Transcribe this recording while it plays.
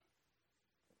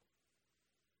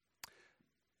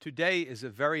Today is a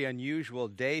very unusual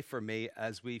day for me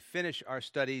as we finish our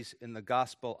studies in the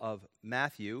Gospel of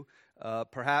Matthew.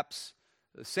 Perhaps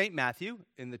St. Matthew,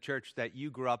 in the church that you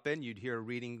grew up in, you'd hear a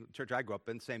reading, church I grew up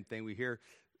in, same thing. We hear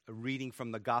a reading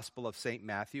from the Gospel of St.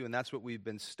 Matthew, and that's what we've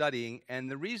been studying. And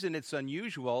the reason it's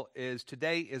unusual is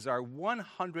today is our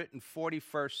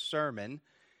 141st sermon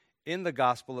in the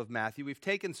Gospel of Matthew. We've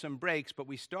taken some breaks, but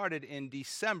we started in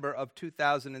December of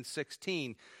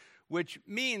 2016. Which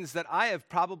means that I have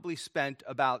probably spent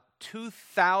about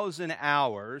 2,000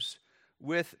 hours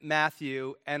with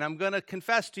Matthew, and I'm going to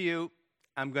confess to you,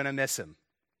 I'm going to miss him.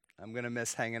 I'm going to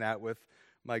miss hanging out with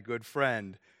my good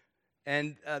friend.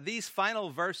 And these final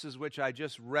verses which I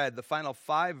just read, the final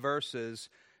 5 verses,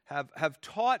 have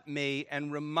taught me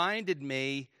and reminded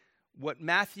me what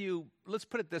Matthew, let's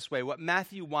put it this way, what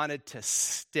Matthew wanted to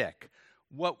stick.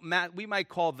 What we might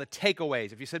call the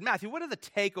takeaways. If you said, Matthew, what are the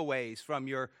takeaways from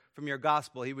your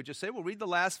gospel? He would just say, well, read the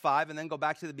last 5 and then go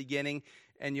back to the beginning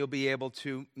and you'll be able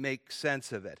to make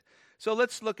sense of it. So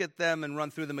let's look at them and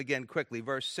run through them again quickly.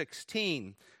 Verse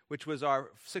 16, which was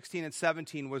our 16 and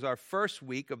 17 was our first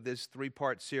week of this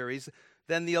 3-part series.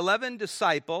 Then the 11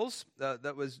 disciples,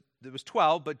 there was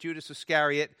 12, but Judas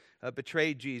Iscariot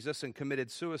betrayed Jesus and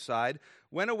committed suicide,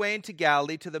 went away into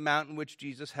Galilee to the mountain which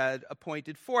Jesus had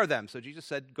appointed for them. So Jesus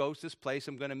said, go to this place,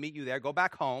 I'm going to meet you there. Go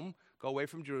back home, go away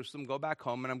from Jerusalem, go back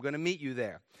home, and I'm going to meet you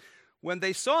there. When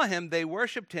they saw him, they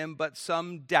worshiped him, but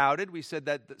some doubted. We said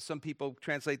that some people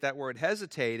translate that word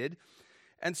hesitated.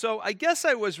 And so I guess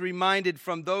I was reminded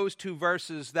from those 2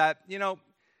 verses that,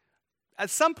 at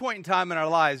some point in time in our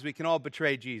lives, we can all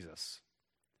betray Jesus.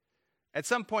 At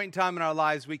some point in time in our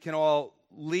lives, we can all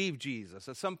leave Jesus.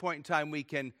 At some point in time, we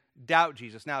can doubt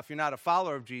Jesus. Now, if you're not a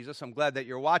follower of Jesus, I'm glad that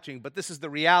you're watching, but this is the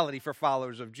reality for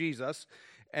followers of Jesus.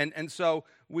 And so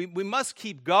we must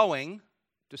keep going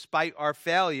despite our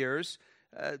failures.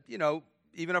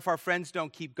 Even if our friends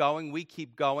don't keep going, we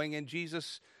keep going, and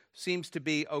Jesus seems to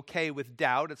be okay with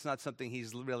doubt. It's not something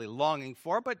he's really longing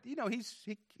for, but he's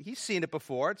seen it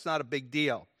before. It's not a big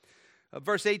deal.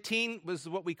 Verse 18 was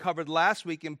what we covered last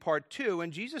week in part 2,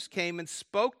 and Jesus came and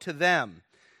spoke to them.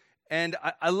 And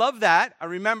I love that. I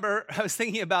remember, I was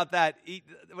thinking about that.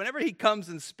 Whenever he comes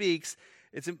and speaks,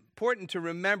 it's important to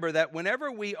remember that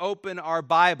whenever we open our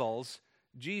Bibles,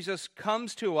 Jesus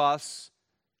comes to us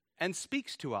and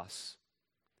speaks to us.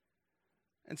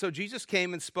 And so Jesus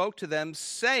came and spoke to them,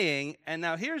 saying, and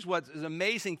now here's what's an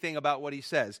amazing thing about what he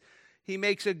says. He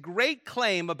makes a great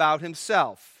claim about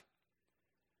himself.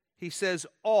 He says,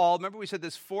 remember we said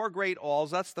there's 4 great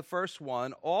alls, that's the first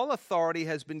one. All authority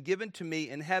has been given to me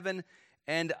in heaven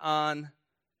and on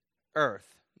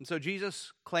earth. And so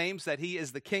Jesus claims that he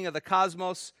is the king of the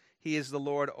cosmos, he is the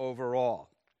Lord over all.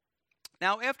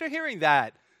 Now, after hearing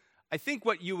that, I think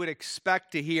what you would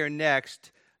expect to hear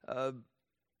next,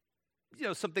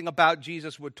 something about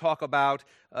Jesus would talk about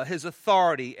his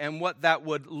authority and what that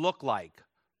would look like.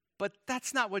 But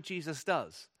that's not what Jesus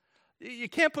does. You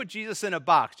can't put Jesus in a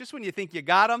box. Just when you think you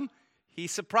got him, he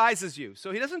surprises you.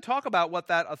 So he doesn't talk about what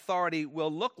that authority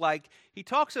will look like. He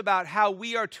talks about how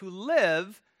we are to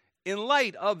live in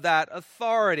light of that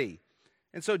authority.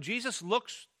 And so Jesus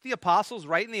looks the apostles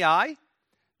right in the eye.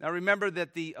 Now remember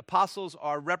that the apostles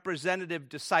are representative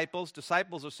disciples.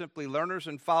 Disciples are simply learners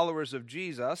and followers of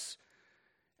Jesus.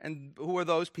 And who are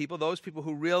those people? Those people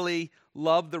who really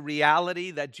love the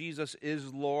reality that Jesus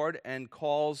is Lord and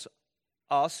calls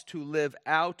us to live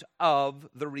out of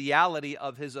the reality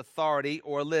of his authority,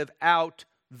 or live out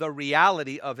the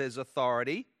reality of his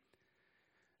authority.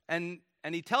 And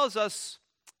he tells us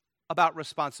about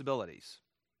responsibilities.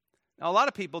 Now, a lot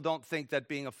of people don't think that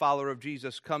being a follower of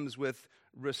Jesus comes with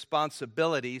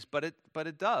responsibilities, but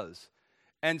it does.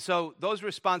 And so those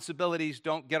responsibilities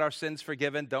don't get our sins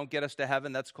forgiven, don't get us to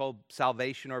heaven. That's called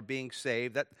salvation or being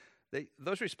saved.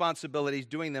 Those responsibilities,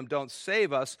 doing them, don't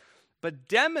save us, but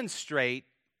demonstrate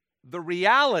the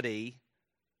reality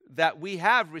that we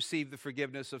have received the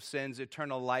forgiveness of sins,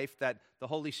 eternal life, that the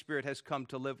Holy Spirit has come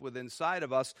to live within inside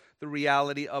of us. The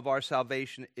reality of our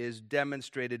salvation is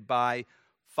demonstrated by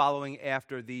following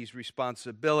after these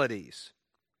responsibilities.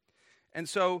 And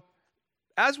so,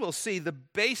 as we'll see, the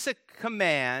basic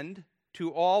command to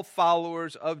all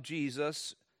followers of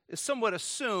Jesus is somewhat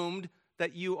assumed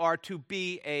that you are to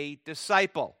be a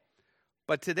disciple.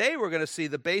 But today we're going to see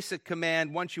the basic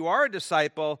command, once you are a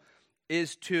disciple,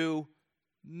 is to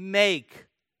make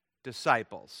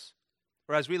disciples.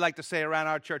 Or as we like to say around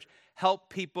our church, help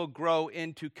people grow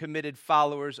into committed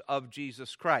followers of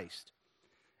Jesus Christ.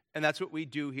 And that's what we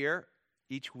do here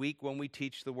each week when we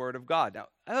teach the Word of God. Now,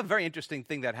 I have a very interesting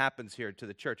thing that happens here to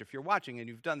the church. If you're watching and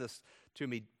you've done this to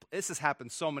me, this has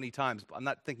happened so many times. I'm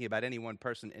not thinking about any one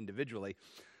person individually.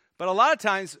 But a lot of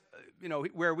times,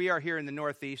 where we are here in the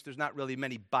Northeast, there's not really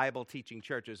many Bible-teaching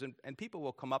churches. And people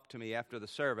will come up to me after the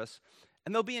service,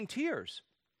 and they'll be in tears.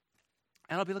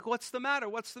 And I'll be like, what's the matter?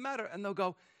 What's the matter? And they'll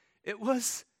go, it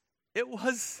was.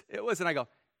 And I go,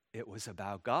 it was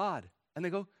about God. And they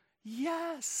go,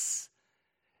 yes.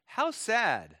 How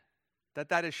sad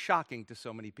that is shocking to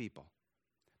so many people.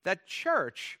 That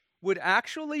church would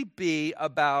actually be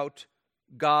about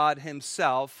God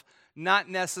himself, not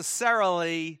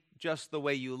necessarily just the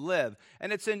way you live.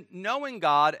 And it's in knowing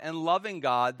God and loving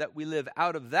God that we live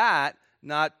out of that,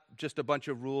 not just a bunch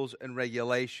of rules and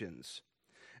regulations.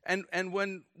 And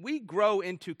when we grow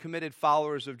into committed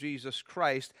followers of Jesus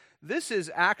Christ, this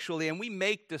is actually, and we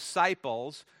make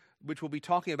disciples, which we'll be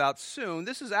talking about soon,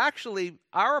 this is actually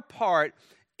our part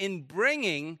in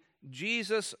bringing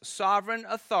Jesus' sovereign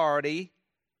authority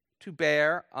to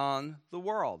bear on the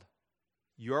world.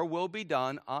 Your will be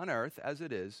done on earth as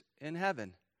it is in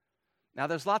heaven. Now,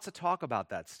 there's lots of talk about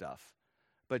that stuff,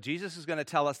 but Jesus is going to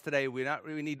tell us today we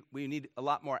need a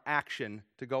lot more action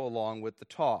to go along with the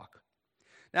talk.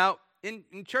 Now, in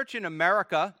church in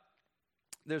America,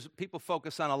 there's people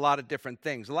focus on a lot of different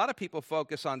things. A lot of people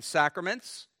focus on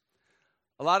sacraments.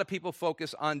 A lot of people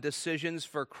focus on decisions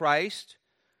for Christ.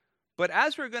 But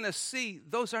as we're going to see,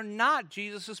 those are not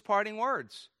Jesus' parting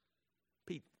words.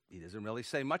 He doesn't really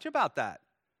say much about that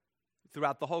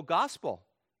throughout the whole gospel.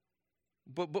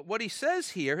 But what he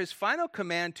says here, his final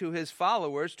command to his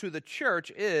followers, to the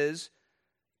church, is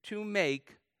to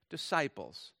make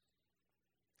disciples.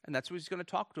 And that's what he's going to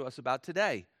talk to us about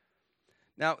today.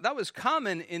 Now, that was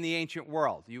common in the ancient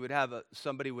world. You would have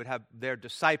somebody would have their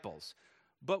disciples.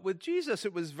 But with Jesus,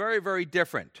 it was very, very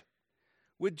different.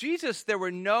 With Jesus, there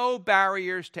were no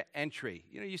barriers to entry.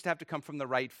 You used to have to come from the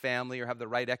right family or have the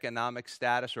right economic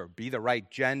status or be the right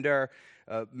gender,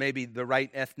 maybe the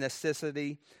right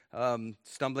ethnicity.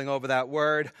 Stumbling over that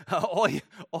word. All you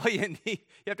need,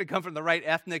 you have to come from the right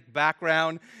ethnic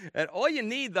background. And all you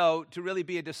need, though, to really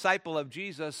be a disciple of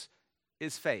Jesus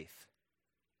is faith.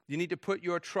 You need to put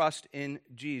your trust in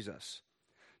Jesus.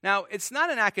 Now, it's not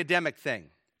an academic thing.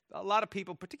 A lot of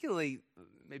people, particularly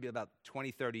maybe about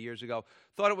 20, 30 years ago,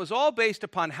 thought it was all based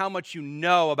upon how much you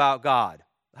know about God,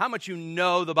 how much you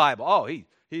know the Bible. Oh,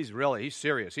 he's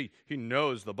serious. He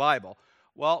knows the Bible.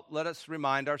 Well, let us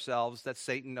remind ourselves that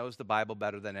Satan knows the Bible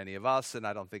better than any of us, and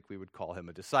I don't think we would call him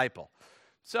a disciple.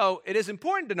 So it is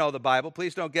important to know the Bible.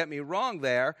 Please don't get me wrong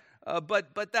there,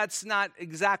 but that's not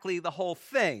exactly the whole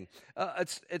thing.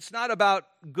 It's not about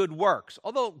good works,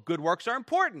 although good works are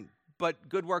important. But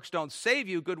good works don't save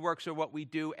you. Good works are what we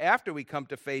do after we come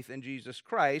to faith in Jesus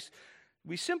Christ.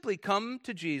 We simply come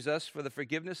to Jesus for the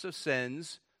forgiveness of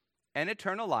sins and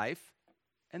eternal life,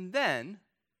 and then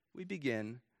we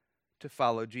begin to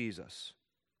follow Jesus.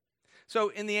 So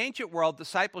in the ancient world,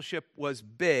 discipleship was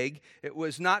big. It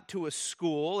was not to a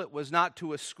school. It was not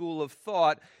to a school of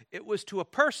thought. It was to a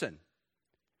person.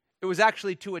 It was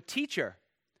actually to a teacher.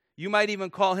 You might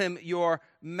even call him your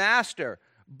master.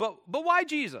 But why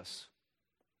Jesus?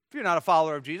 If you're not a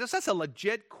follower of Jesus, that's a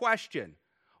legit question.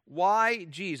 Why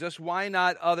Jesus? Why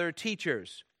not other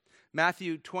teachers?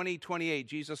 Matthew 20:28,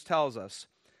 Jesus tells us,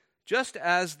 just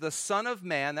as the Son of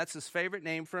Man, that's his favorite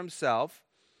name for himself,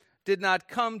 did not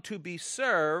come to be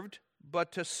served,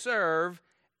 but to serve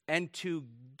and to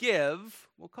give,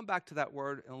 we'll come back to that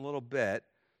word in a little bit,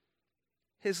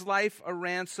 his life a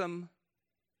ransom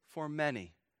for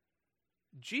many.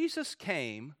 Jesus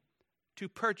came to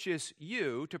purchase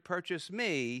you, to purchase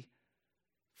me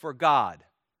for God.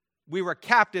 We were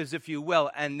captives, if you will,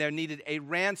 and there needed a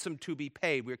ransom to be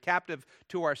paid. We were captive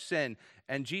to our sin,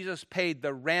 and Jesus paid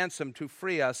the ransom to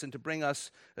free us and to bring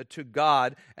us to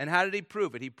God. And how did he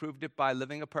prove it? He proved it by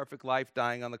living a perfect life,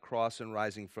 dying on the cross, and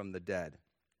rising from the dead.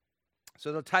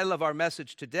 So the title of our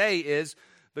message today is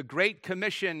The Great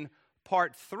Commission,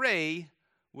 Part 3,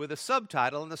 with a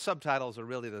subtitle, and the subtitles are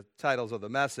really the titles of the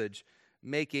message,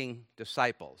 Making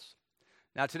Disciples.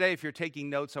 Now today, if you're taking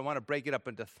notes, I want to break it up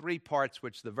into 3 parts,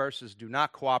 which the verses do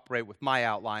not cooperate with my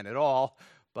outline at all,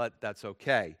 but that's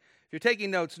okay. If you're taking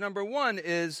notes, number 1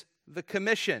 is the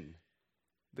commission.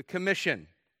 The commission.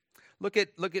 Look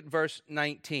at verse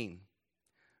 19.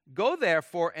 Go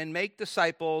therefore and make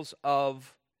disciples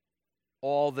of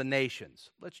all the nations.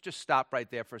 Let's just stop right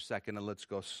there for a second and let's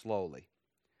go slowly.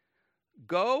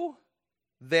 Go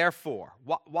therefore.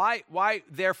 Why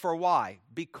therefore why?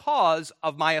 Because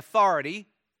of my authority,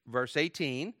 verse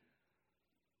 18,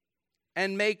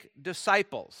 and make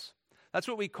disciples. That's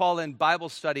what we call in Bible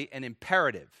study an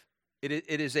imperative.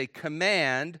 It is a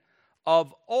command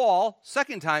of all,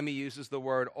 second time he uses the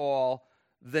word all,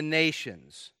 the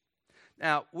nations.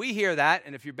 Now, we hear that,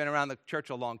 and if you've been around the church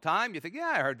a long time, you think,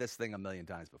 yeah, I heard this thing a million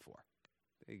times before.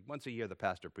 Once a year, the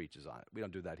pastor preaches on it. We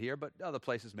don't do that here, but other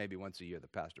places, maybe once a year, the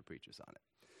pastor preaches on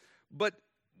it.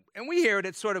 And we hear it,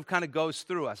 it sort of kind of goes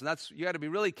through us. And you got to be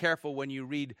really careful when you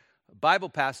read Bible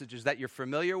passages that you're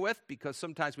familiar with, because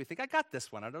sometimes we think, I got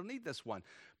this one, I don't need this one.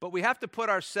 But we have to put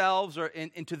ourselves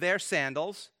into their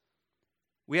sandals.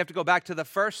 We have to go back to the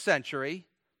first century,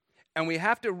 and we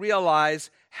have to realize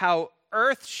how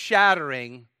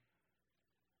earth-shattering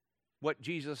what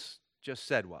Jesus just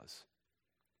said was.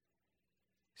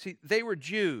 See, they were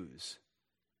Jews,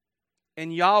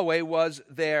 and Yahweh was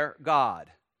their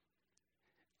God.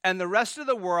 And the rest of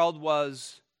the world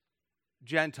was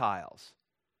Gentiles.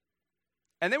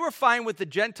 And they were fine with the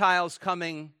Gentiles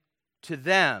coming to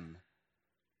them.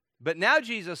 But now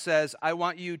Jesus says, I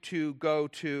want you to go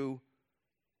to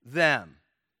them.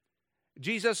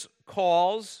 Jesus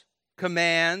calls,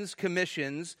 commands,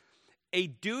 commissions a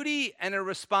duty and a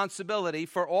responsibility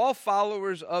for all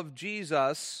followers of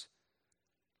Jesus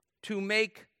to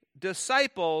make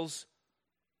disciples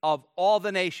of all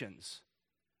the nations.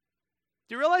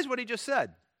 Do you realize what he just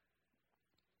said?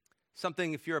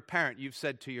 Something, if you're a parent, you've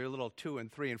said to your little 2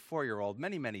 and 3 and 4-year-old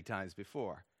many, many times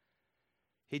before.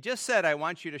 He just said, I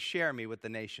want you to share me with the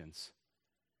nations.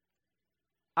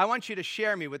 I want you to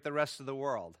share me with the rest of the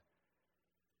world.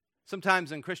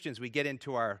 Sometimes in Christians, we get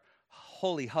into our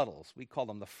holy huddles. We call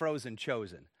them the frozen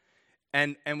chosen.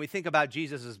 And we think about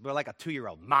Jesus as we're like a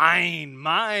 2-year-old.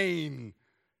 Mine.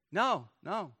 No.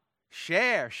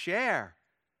 Share.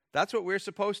 That's what we're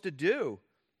supposed to do.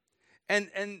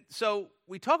 And so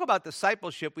we talk about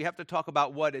discipleship. We have to talk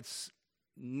about what it's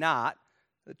not.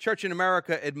 The church in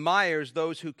America admires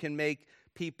those who can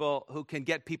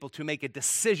get people to make a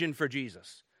decision for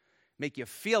Jesus. Make you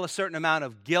feel a certain amount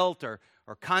of guilt or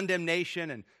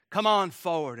condemnation and come on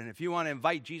forward. And if you want to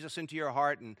invite Jesus into your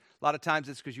heart, and a lot of times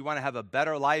it's because you want to have a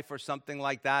better life or something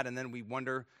like that, and then we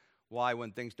wonder why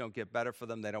when things don't get better for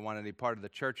them, they don't want any part of the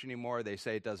church anymore. They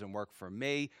say it doesn't work for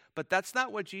me. But that's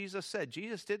not what Jesus said.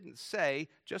 Jesus didn't say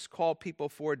just call people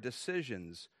for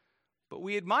decisions. But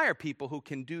we admire people who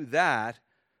can do that.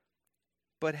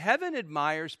 But heaven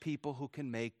admires people who can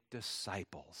make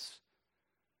disciples.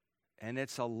 And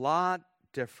it's a lot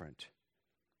different.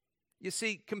 You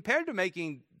see, compared to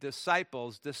making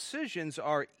disciples, decisions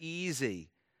are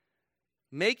easy.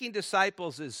 Making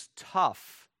disciples is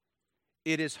tough.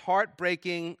 It is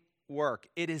heartbreaking work.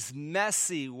 It is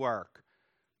messy work.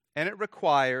 And it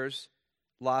requires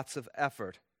lots of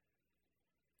effort.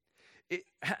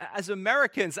 As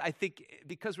Americans, I think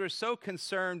because we're so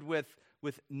concerned with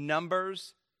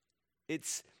numbers,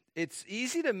 it's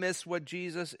easy to miss what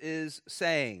Jesus is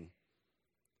saying.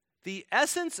 The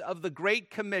essence of the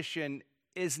Great Commission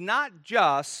is not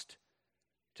just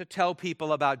to tell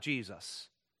people about Jesus.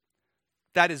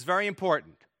 That is very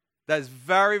important. That is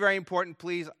very, very important.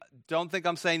 Please don't think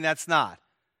I'm saying that's not.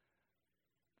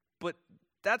 But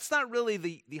that's not really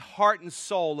the heart and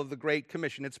soul of the Great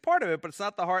Commission. It's part of it, but it's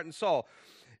not the heart and soul.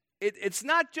 It's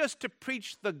not just to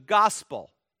preach the gospel,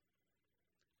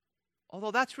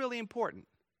 although that's really important.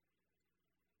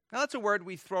 Now, that's a word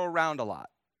we throw around a lot.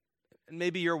 And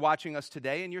maybe you're watching us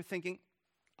today and you're thinking,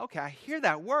 okay, I hear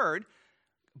that word,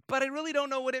 but I really don't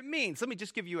know what it means. Let me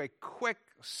just give you a quick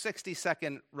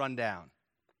 60-second rundown.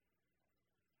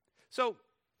 So,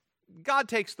 God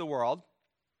takes the world.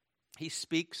 He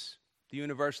speaks. The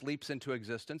universe leaps into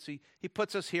existence. He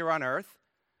puts us here on earth.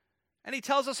 And he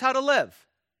tells us how to live.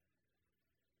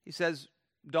 He says,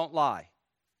 don't lie.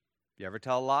 You ever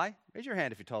tell a lie? Raise your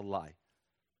hand if you told a lie.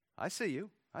 I see you.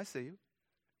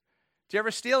 Did you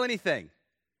ever steal anything?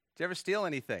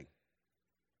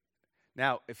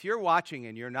 Now, if you're watching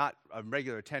and you're not a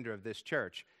regular attender of this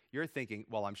church, you're thinking,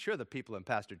 well, I'm sure the people in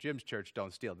Pastor Jim's church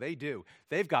don't steal. They do.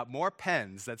 They've got more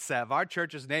pens that have our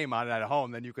church's name on it at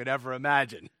home than you could ever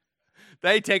imagine.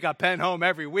 They take a pen home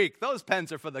every week. Those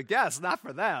pens are for the guests, not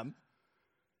for them.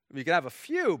 I mean, you can have a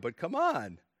few, but come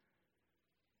on.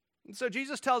 And so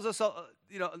Jesus tells us,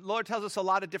 Lord tells us a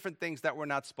lot of different things that we're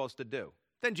not supposed to do.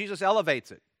 Then Jesus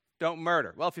elevates it. Don't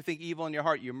murder. Well, if you think evil in your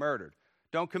heart, you murdered.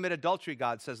 Don't commit adultery,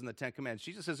 God says in the Ten Commandments.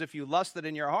 Jesus says if you lusted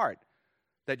in your heart,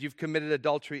 that you've committed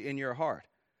adultery in your heart.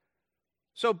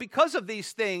 So because of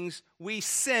these things, we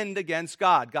sinned against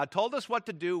God. God told us what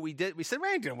to do. We did. We said, we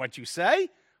ain't doing what you say.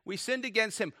 We sinned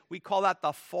against him. We call that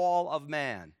the fall of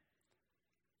man.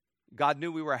 God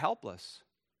knew we were helpless.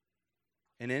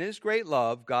 And in his great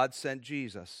love, God sent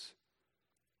Jesus.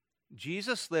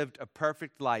 Jesus lived a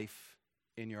perfect life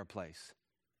in your place.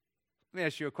 Let me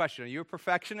ask you a question. Are you a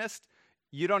perfectionist?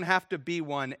 You don't have to be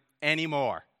one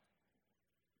anymore.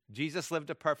 Jesus lived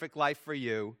a perfect life for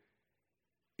you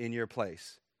in your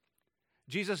place.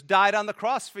 Jesus died on the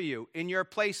cross for you in your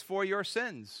place for your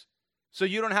sins. So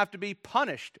you don't have to be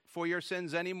punished for your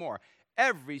sins anymore.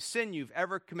 Every sin you've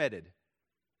ever committed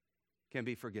can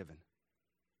be forgiven.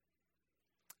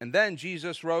 And then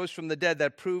Jesus rose from the dead.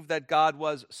 That proved that God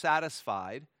was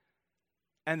satisfied.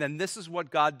 And then this is what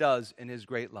God does in his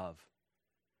great love.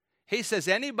 He says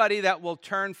anybody that will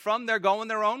turn from their going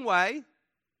their own way,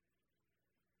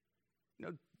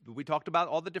 we talked about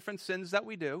all the different sins that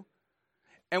we do,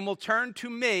 and will turn to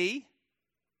me,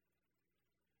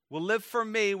 will live for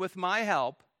me with my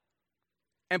help,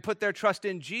 and put their trust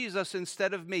in Jesus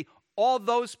instead of me, all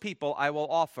those people I will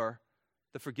offer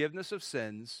the forgiveness of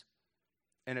sins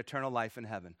and eternal life in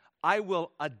heaven. I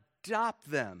will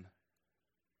adopt them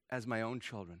as my own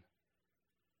children.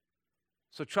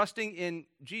 So trusting in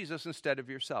Jesus instead of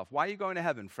yourself. Why are you going to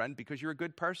heaven, friend? Because you're a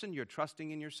good person? You're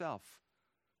trusting in yourself.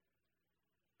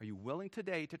 Are you willing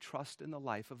today to trust in the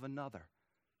life of another?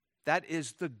 That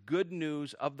is the good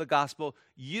news of the gospel.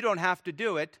 You don't have to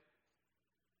do it.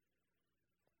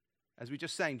 As we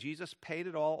just sang, Jesus paid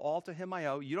it all to him I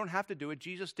owe. You don't have to do it.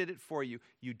 Jesus did it for you.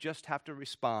 You just have to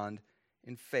respond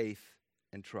in faith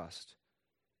and trust.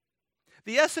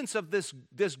 The essence of this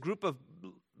group of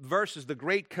verses, the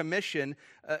Great Commission,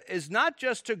 is not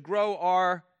just to grow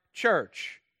our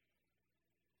church,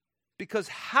 because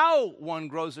how one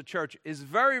grows a church is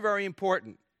very, very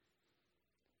important.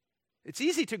 It's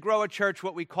easy to grow a church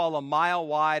what we call a mile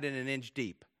wide and an inch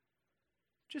deep.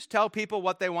 Just tell people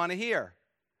what they want to hear.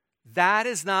 That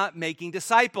is not making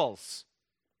disciples.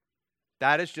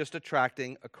 That is just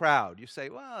attracting a crowd. You say,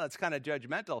 well, that's kind of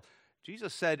judgmental.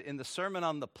 Jesus said in the Sermon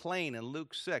on the Plain in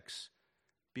Luke 6,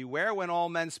 beware when all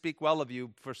men speak well of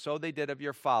you, for so they did of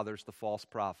your fathers, the false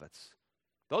prophets.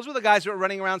 Those were the guys who were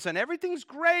running around saying, everything's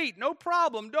great, no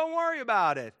problem, don't worry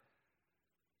about it.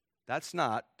 That's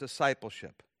not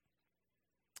discipleship.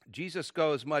 Jesus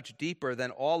goes much deeper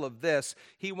than all of this.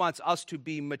 He wants us to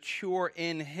be mature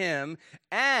in him,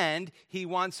 and he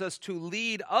wants us to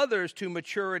lead others to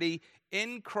maturity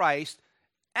in Christ.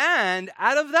 And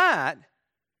out of that,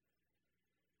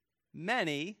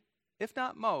 many, if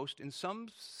not most, in some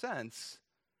sense,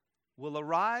 will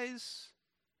arise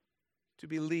to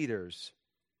be leaders.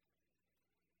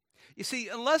 You see,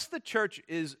 unless the church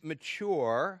is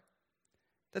mature,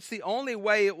 that's the only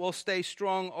way it will stay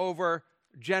strong over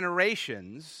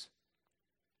generations.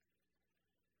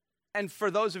 And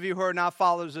for those of you who are not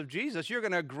followers of Jesus, you're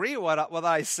going to agree with what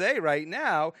I say right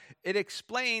now. It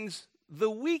explains the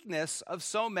weakness of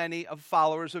so many of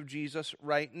followers of Jesus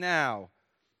right now.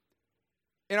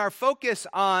 In our focus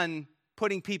on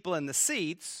putting people in the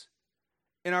seats,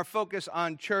 in our focus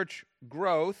on church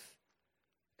growth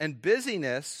and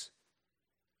busyness,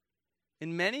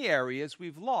 in many areas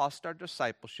we've lost our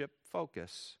discipleship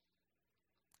focus.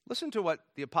 Listen to what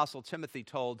the Apostle Timothy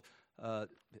told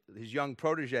his young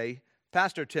protege,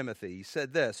 Pastor Timothy. He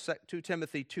said this, 2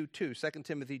 Timothy 2:2, 2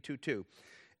 Timothy 2:2.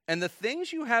 And the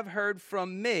things you have heard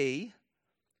from me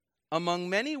among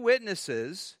many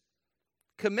witnesses,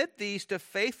 commit these to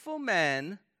faithful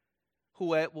men who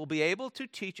will be able to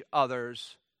teach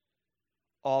others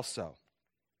also.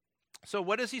 So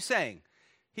what is he saying?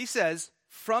 He says,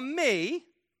 from me,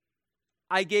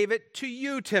 I gave it to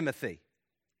you, Timothy.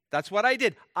 That's what I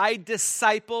did. I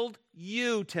discipled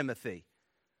you, Timothy.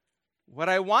 What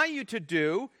I want you to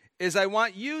do is I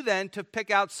want you then to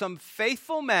pick out some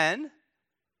faithful men,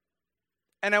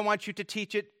 and I want you to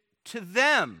teach it to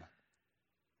them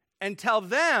and tell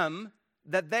them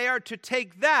that they are to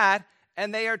take that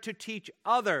and they are to teach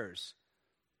others.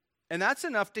 And that's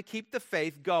enough to keep the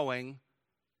faith going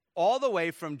all the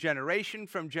way from generation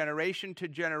to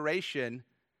generation,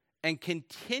 and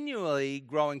continually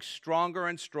growing stronger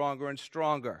and stronger and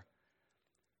stronger.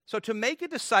 So to make a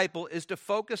disciple is to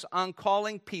focus on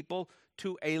calling people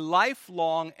to a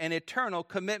lifelong and eternal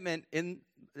commitment in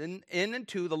and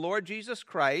to the Lord Jesus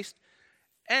Christ,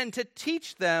 and to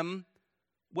teach them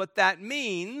what that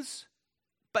means,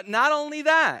 but not only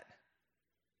that,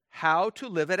 how to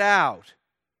live it out.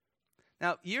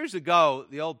 Now, years ago,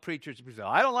 the old preachers said,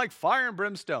 I don't like fire and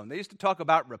brimstone. They used to talk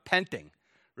about repenting.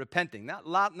 Not a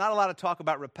lot of talk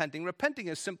about repenting. Repenting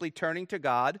is simply turning to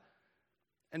God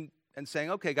and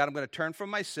saying, okay, God, I'm going to turn from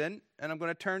my sin, and I'm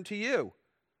going to turn to you.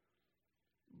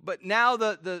 But now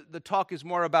the talk is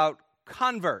more about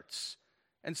converts.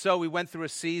 And so we went through a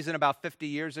season about 50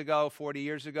 years ago, 40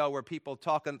 years ago, where people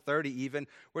talking 30 even,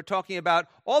 we're talking about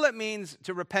all it means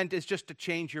to repent is just to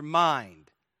change your mind.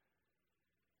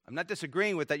 I'm not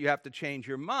disagreeing with that you have to change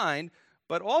your mind,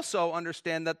 but also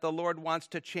understand that the Lord wants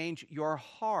to change your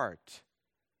heart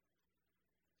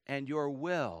and your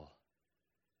will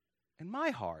and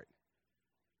my heart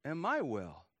and my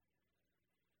will.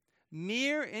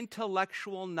 Mere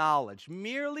intellectual knowledge,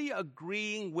 merely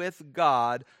agreeing with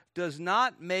God, does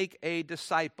not make a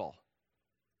disciple.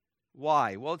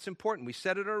 Why? Well, it's important. We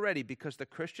said it already, because the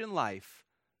Christian life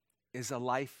is a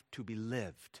life to be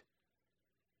lived.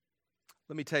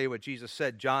 Let me tell you what Jesus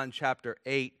said, John chapter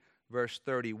 8, verse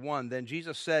 31. Then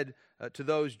Jesus said to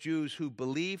those Jews who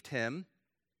believed him,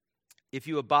 "If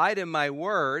you abide in my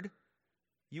word,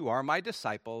 you are my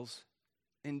disciples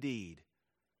indeed."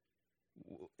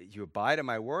 You abide in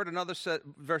my word. Another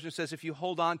version says, if you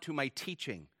hold on to my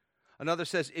teaching. Another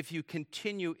says, if you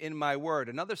continue in my word.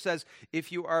 Another says,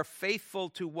 if you are faithful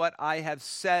to what I have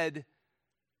said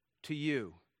to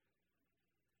you.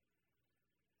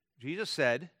 Jesus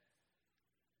said,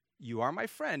 you are my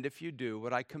friend if you do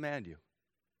what I command you.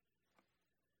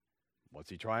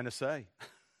 What's he trying to say?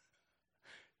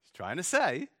 He's trying to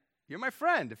say, you're my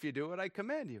friend if you do what I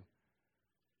command you.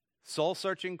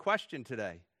 Soul-searching question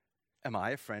today. Am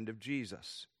I a friend of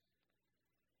Jesus?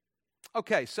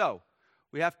 Okay, so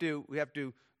we have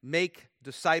to make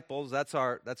disciples. That's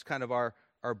kind of our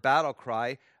battle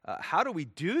cry. How do we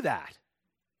do that?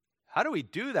 How do we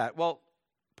do that? Well,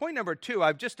 point number 2,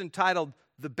 I've just entitled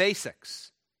The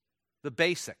Basics. The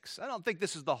basics. I don't think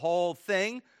this is the whole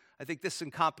thing. I think this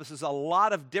encompasses a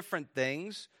lot of different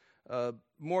things,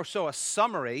 more so a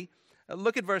summary.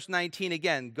 Look at verse 19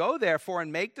 again. Go therefore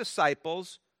and make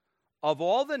disciples of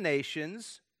all the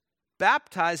nations,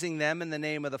 baptizing them in the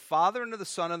name of the Father and of the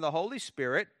Son and the Holy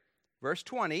Spirit. Verse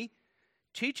 20,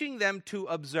 teaching them to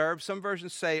observe, some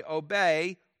versions say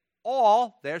obey,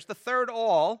 all, there's the third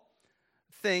all,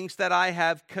 things that I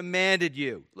have commanded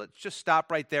you. Let's just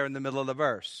stop right there in the middle of the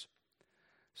verse.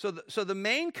 So the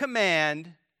main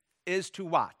command is to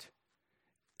what?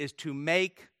 Is to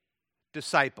make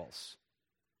disciples.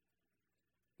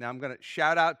 Now I'm going to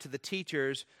shout out to the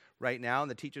teachers right now,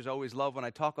 and the teachers always love when I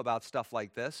talk about stuff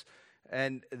like this.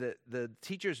 And the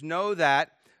teachers know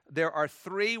that there are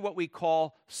 3 what we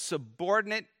call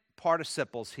subordinate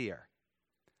participles here.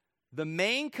 The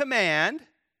main command,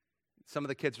 some of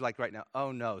the kids are like right now,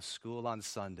 oh no, school on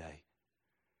Sunday.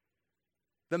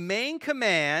 The main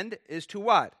command is to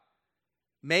what?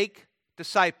 Make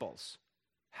disciples.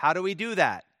 How do we do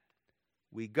that?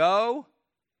 We go,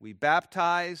 we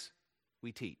baptize,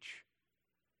 we teach.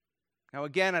 Now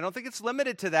again, I don't think it's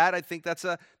limited to that. I think that's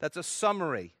a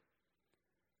summary.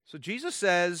 So Jesus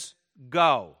says,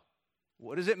 go.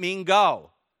 What does it mean,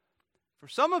 go? For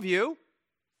some of you,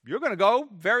 you're going to go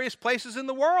various places in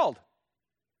the world.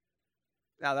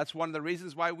 Now, that's one of the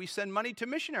reasons why we send money to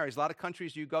missionaries. A lot of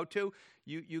countries you go to,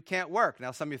 you can't work.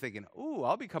 Now, some of you are thinking, ooh,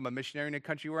 I'll become a missionary in a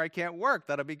country where I can't work.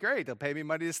 That'll be great. They'll pay me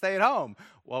money to stay at home.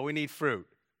 Well, we need fruit.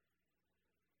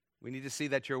 We need to see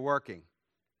that you're working.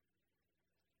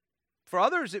 For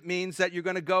others, it means that you're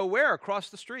going to go where? Across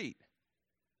the street.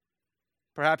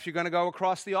 Perhaps you're going to go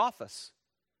across the office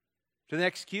to the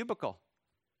next cubicle.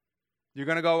 You're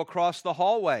going to go across the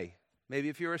hallway, maybe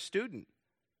if you're a student.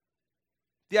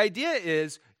 The idea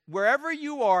is, wherever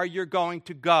you are, you're going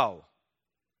to go.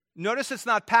 Notice it's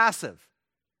not passive.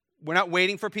 We're not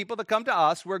waiting for people to come to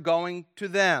us. We're going to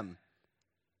them.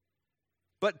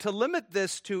 But to limit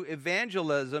this to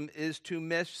evangelism is to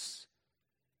miss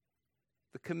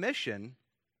the commission.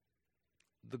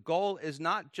 The goal is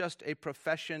not just a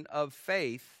profession of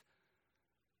faith.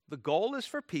 The goal is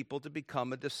for people to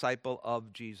become a disciple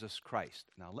of Jesus Christ.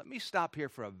 Now, let me stop here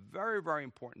for a very, very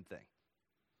important thing.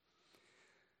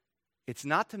 It's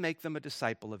not to make them a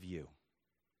disciple of you.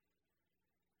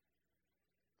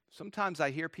 Sometimes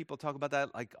I hear people talk about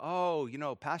that like, oh,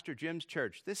 Pastor Jim's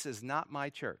church. This is not my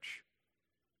church.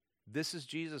 This is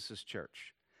Jesus'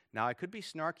 church. Now, I could be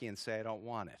snarky and say I don't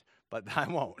want it, but I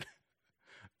won't.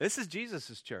 This is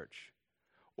Jesus' church.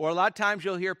 Or a lot of times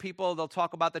you'll hear people, they'll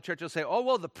talk about the church, they'll say, oh,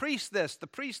 well, the priest this, the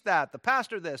priest that, the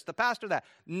pastor this, the pastor that.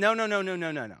 No.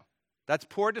 That's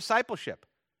poor discipleship.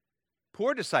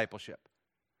 Poor discipleship.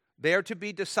 They are to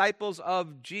be disciples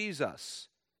of Jesus.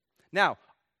 Now,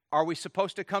 are we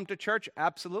supposed to come to church?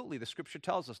 Absolutely. The scripture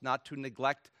tells us not to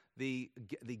neglect the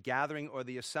gathering or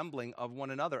the assembling of one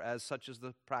another, as such as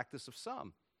the practice of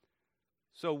some.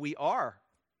 So we are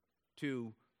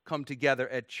to come together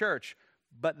at church.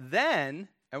 But then,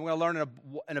 and we're going to learn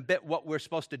in a bit what we're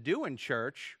supposed to do in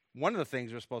church, one of the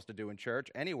things we're supposed to do in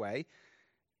church anyway,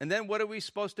 and then what are we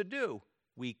supposed to do?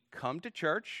 We come to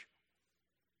church,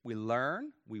 we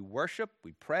learn, we worship,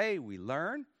 we pray, we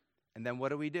learn, and then what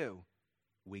do?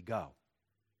 We go.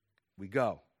 We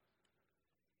go.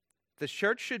 the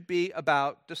church should be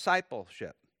about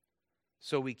discipleship.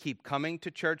 So we keep coming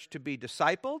to church to be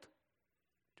discipled,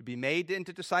 to be made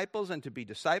into disciples, and to be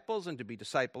disciples, and to be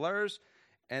disciplers,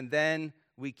 and then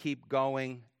we keep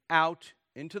going out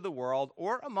into the world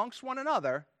or amongst one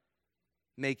another,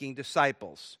 making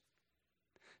disciples.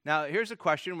 Now, here's a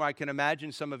question where I can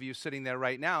imagine some of you sitting there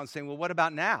right now and saying, well, what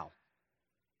about now?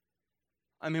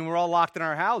 I mean, we're all locked in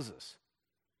our houses.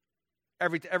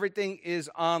 Everything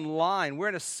is online. We're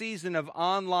in a season of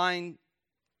online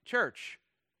church.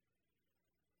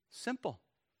 Simple.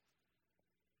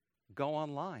 Go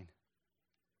online.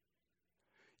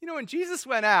 You know, when Jesus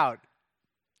went out,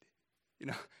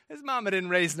 his mama didn't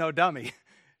raise no dummy.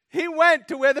 He went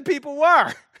to where the people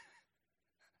were.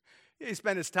 He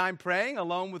spent his time praying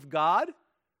alone with God,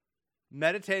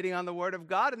 meditating on the Word of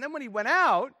God. And then when he went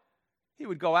out, he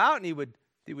would go out and he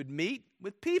would meet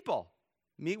with people,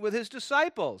 meet with his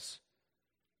disciples.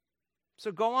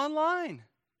 So go online.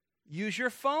 Use your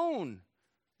phone.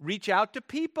 Reach out to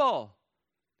people.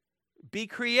 Be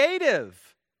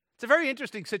creative. It's a very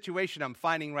interesting situation I'm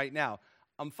finding right now.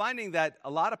 I'm finding that a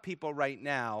lot of people right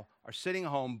now are sitting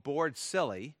home bored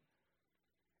silly,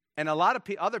 and a lot of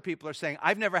other people are saying,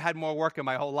 I've never had more work in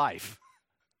my whole life.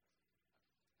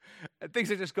 And things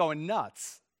are just going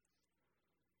nuts.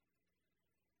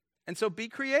 And so be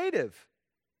creative.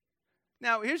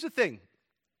 Now, here's the thing.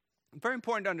 Very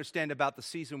important to understand about the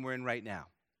season we're in right now.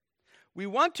 We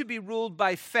want to be ruled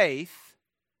by faith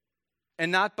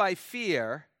and not by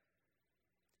fear,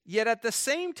 yet at the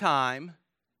same time,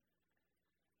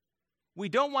 we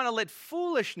don't want to let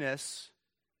foolishness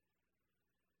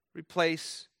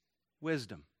replace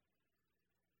wisdom.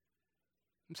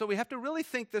 And so we have to really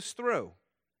think this through.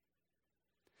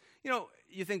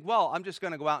 You think, well, I'm just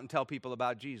going to go out and tell people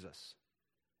about Jesus.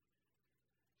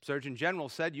 Surgeon General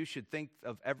said you should think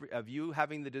of you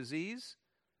having the disease,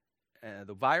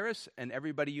 the virus, and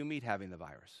everybody you meet having the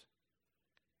virus.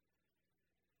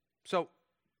 So,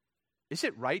 is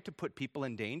it right to put people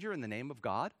in danger in the name of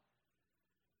God?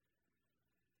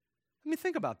 Let me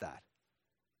think about that.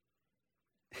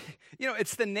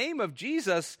 It's the name of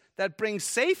Jesus that brings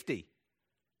safety.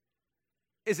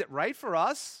 Is it right for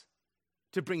us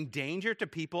to bring danger to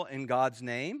people in God's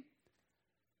name?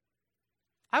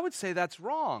 I would say that's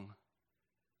wrong.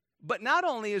 But not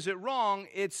only is it wrong,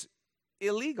 it's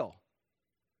illegal.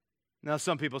 Now,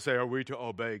 some people say, are we to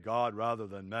obey God rather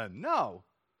than men? No.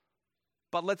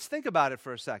 But let's think about it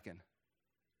for a second.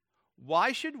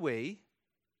 Why should we,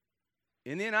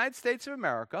 in the United States of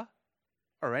America,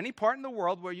 or any part in the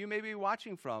world where you may be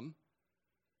watching from,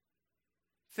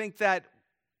 think that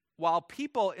while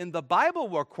people in the Bible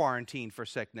were quarantined for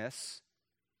sickness,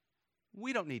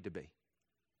 we don't need to be?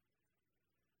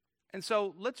 And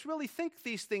so let's really think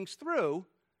these things through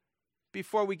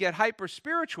before we get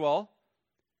hyper-spiritual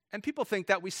and people think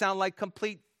that we sound like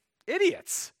complete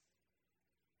idiots.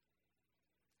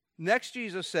 Next,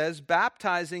 Jesus says,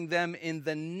 baptizing them in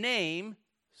the name,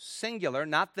 singular,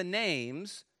 not the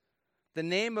names, the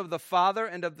name of the Father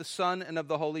and of the Son and of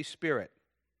the Holy Spirit.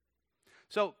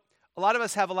 So a lot of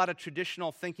us have a lot of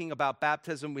traditional thinking about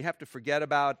baptism. We have to forget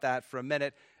about that for a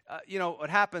minute. What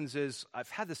happens is, I've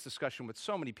had this discussion with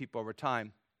so many people over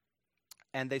time,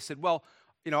 and they said, well,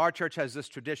 our church has this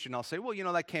tradition. I'll say, well,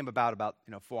 that came about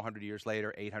 400 years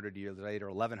later, 800 years later,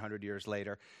 1,100 years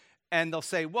later. And they'll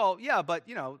say, well, yeah, but,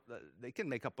 they can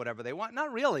make up whatever they want.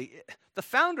 Not really. The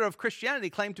founder of Christianity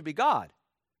claimed to be God.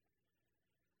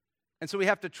 And so we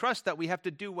have to trust that we have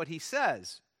to do what he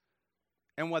says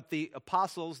and what the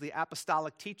apostles, the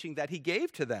apostolic teaching that he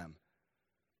gave to them.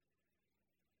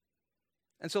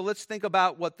 And so let's think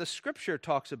about what the Scripture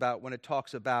talks about when it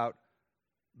talks about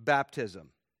baptism.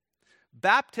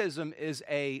 Baptism is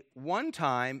a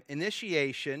one-time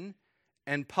initiation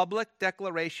and public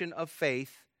declaration of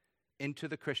faith into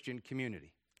the Christian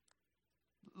community.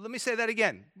 Let me say that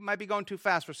again. Might be going too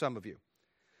fast for some of you.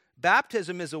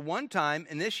 Baptism is a one-time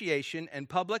initiation and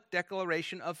public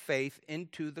declaration of faith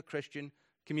into the Christian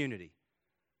community.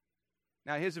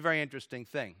 Now, here's a very interesting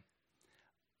thing.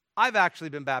 I've actually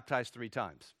been baptized 3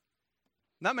 times.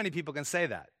 Not many people can say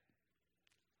that.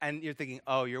 And you're thinking,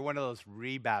 oh, you're one of those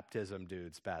rebaptism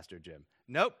dudes, Pastor Jim.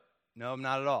 Nope. No, I'm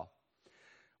not at all.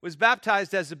 Was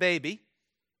baptized as a baby.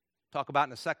 Talk about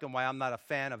in a second why I'm not a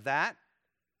fan of that.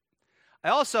 I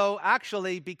also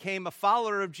actually became a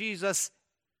follower of Jesus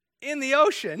in the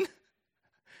ocean,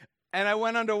 and I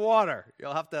went underwater.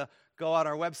 You'll have to go on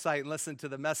our website and listen to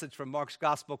the message from Mark's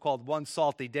Gospel called One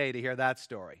Salty Day to hear that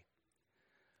story.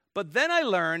 But then I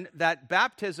learned that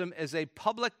baptism is a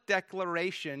public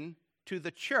declaration to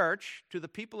the church, to the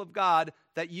people of God,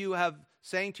 that you have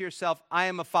saying to yourself, I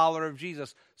am a follower of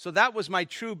Jesus. So that was my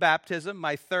true baptism,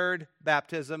 my third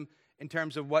baptism in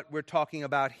terms of what we're talking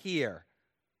about here.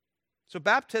 So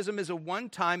baptism is a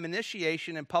one-time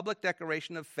initiation and public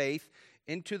declaration of faith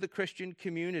into the Christian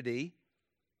community,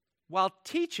 while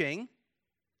teaching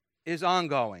is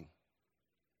ongoing.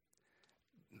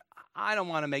 I don't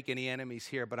want to make any enemies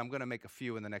here, but I'm going to make a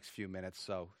few in the next few minutes,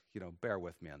 so, bear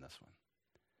with me on this one.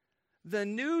 The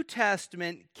New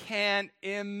Testament can't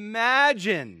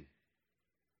imagine,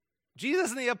 Jesus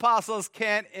and the apostles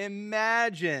can't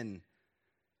imagine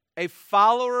a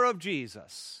follower of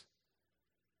Jesus,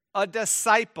 a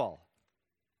disciple,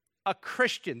 a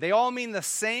Christian, they all mean the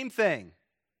same thing,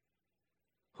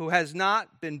 who has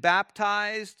not been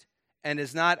baptized and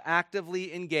is not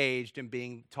actively engaged in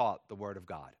being taught the Word of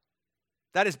God.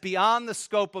 That is beyond the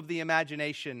scope of the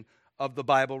imagination of the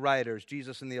Bible writers,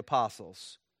 Jesus and the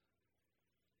apostles.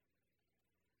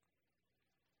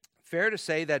 Fair to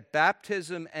say that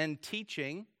baptism and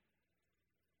teaching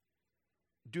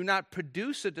do not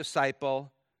produce a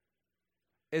disciple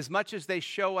as much as they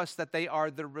show us that they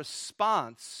are the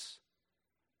response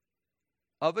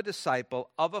of a disciple,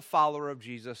 of a follower of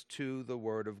Jesus to the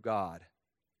Word of God.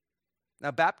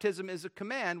 Now, baptism is a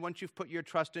command once you've put your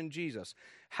trust in Jesus.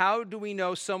 How do we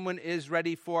know someone is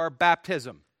ready for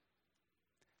baptism?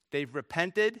 They've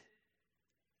repented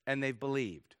and they've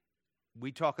believed.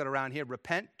 We talk it around here,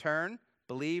 repent, turn,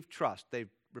 believe, trust. They've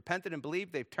repented and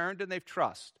believed, they've turned and they've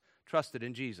trusted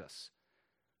in Jesus.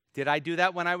 Did I do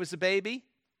that when I was a baby?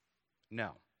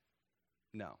 No.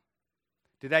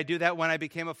 Did I do that when I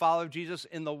became a follower of Jesus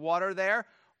in the water there?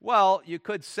 Well, you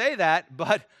could say that,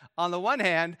 but on the one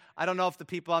hand, I don't know if the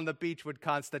people on the beach would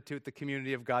constitute the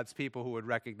community of God's people who would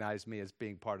recognize me as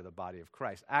being part of the body of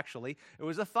Christ. Actually, it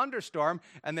was a thunderstorm,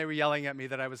 and they were yelling at me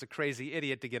that I was a crazy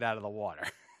idiot to get out of the water.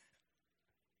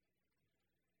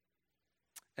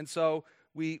 And so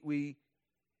we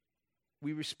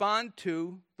respond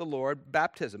to the Lord,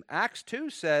 baptism. Acts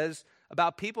 2 says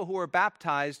about people who are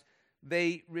baptized,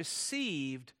 they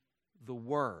received the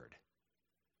word.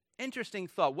 Interesting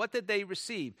thought. What did they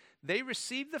receive? They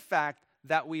received the fact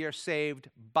that we are saved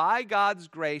by God's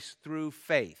grace through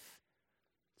faith.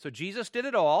 So Jesus did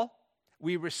it all.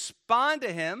 We respond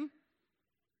to him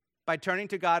by turning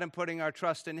to God and putting our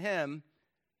trust in him,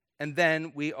 and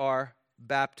then we are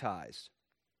baptized.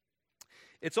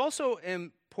 It's also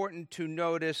important to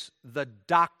notice the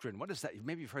doctrine. What is that?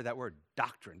 Maybe you've heard that word,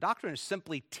 doctrine. Doctrine is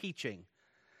simply teaching.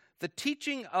 The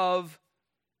teaching of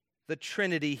the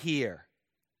Trinity here.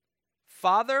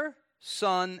 Father,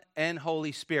 Son, and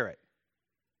Holy Spirit.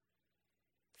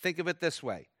 Think of it this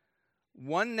way.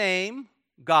 One name,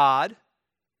 God,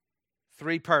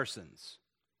 three persons.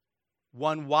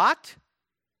 One what?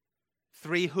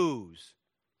 Three whos.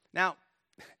 Now,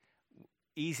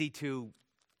 easy to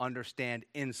understand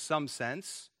in some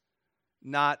sense,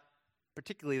 not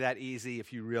particularly that easy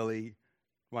if you really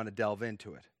want to delve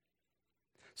into it.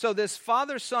 So this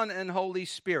Father, Son, and Holy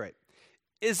Spirit,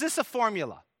 is this a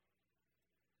formula?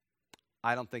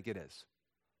 I don't think it is.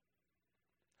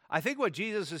 I think what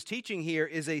Jesus is teaching here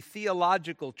is a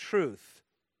theological truth.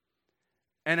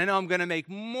 And I know I'm going to make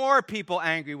more people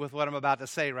angry with what I'm about to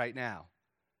say right now.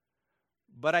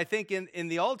 But I think in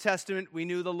the Old Testament, we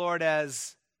knew the Lord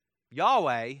as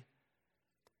Yahweh.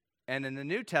 And in the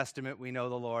New Testament, we know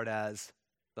the Lord as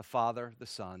the Father, the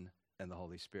Son, and the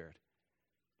Holy Spirit.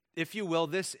 If you will,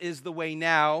 this is the way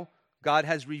now God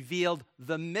has revealed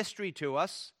the mystery to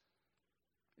us.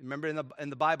 Remember, in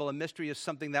the Bible, a mystery is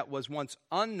something that was once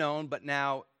unknown, but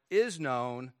now is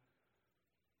known.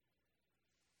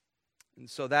 And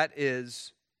so that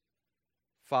is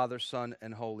Father, Son,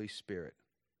 and Holy Spirit.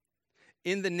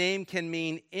 In the name can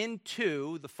mean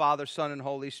into the Father, Son, and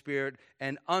Holy Spirit,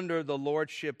 and under the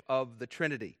lordship of the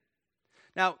Trinity.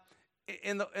 Now,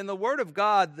 in the Word of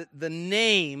God, the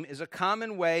name is a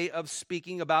common way of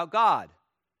speaking about God.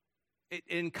 It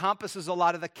encompasses a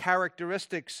lot of the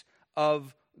characteristics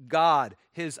of God,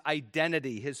 his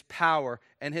identity, his power,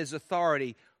 and his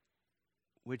authority,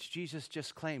 which Jesus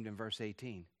just claimed in verse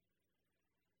 18.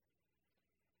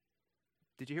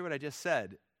 Did you hear what I just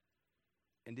said?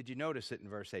 And did you notice it in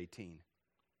verse 18?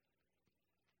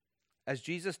 As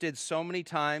Jesus did so many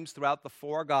times throughout the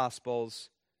four Gospels,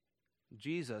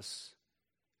 Jesus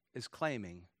is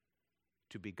claiming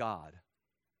to be God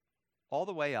all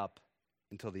the way up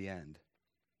until the end.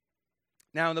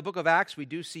 Now, in the book of Acts, we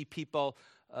do see people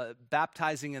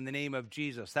baptizing in the name of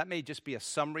Jesus. That may just be a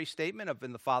summary statement of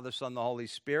in the Father, Son, the Holy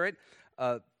Spirit,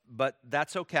 but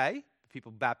that's okay.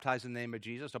 People baptize in the name of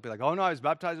Jesus. Don't be like, oh no, I was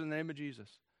baptized in the name of Jesus.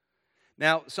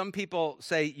 Now, some people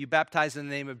say you baptize in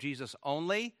the name of Jesus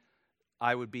only.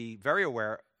 I would be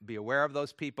aware of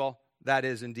those people. That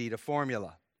is indeed a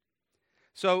formula.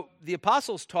 So the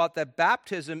apostles taught that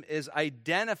baptism is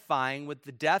identifying with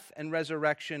the death and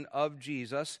resurrection of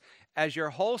Jesus as your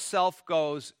whole self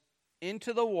goes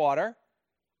into the water.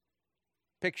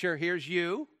 Picture, here's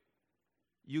you.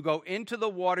 You go into the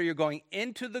water, you're going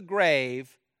into the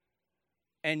grave,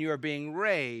 and you're being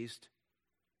raised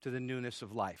to the newness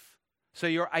of life. So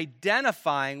you're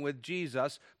identifying with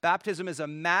Jesus. Baptism is a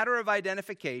matter of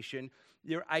identification.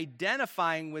 You're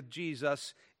identifying with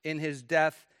Jesus in his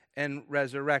death and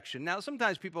resurrection. Now,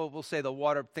 sometimes people will say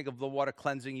think of the water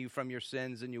cleansing you from your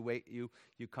sins, and you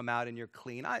come out and you're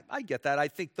clean. I get that. I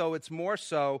think, though, it's more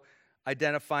so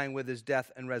identifying with his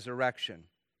death and resurrection.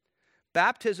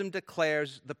 Baptism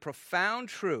declares the profound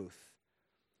truth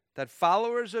that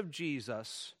followers of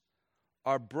Jesus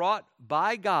are brought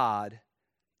by God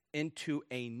into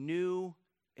a new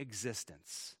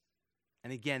existence.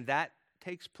 And again, that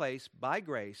takes place by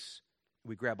grace.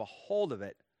 We grab a hold of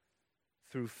it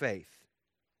through faith.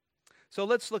 So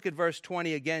let's look at verse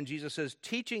 20 again. Jesus says,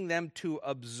 teaching them to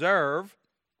observe,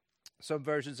 some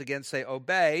versions again say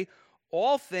obey,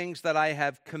 all things that I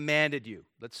have commanded you.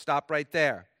 Let's stop right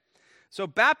there. So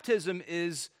baptism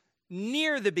is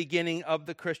near the beginning of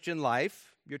the Christian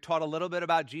life. You're taught a little bit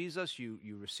about Jesus. You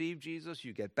receive Jesus.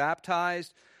 You get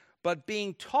baptized. But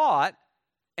being taught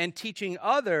and teaching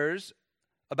others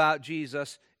about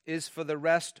Jesus is for the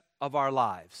rest of our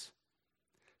lives.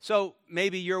 So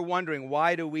maybe you're wondering,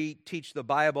 why do we teach the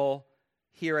Bible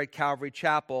here at Calvary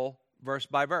Chapel verse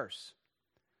by verse?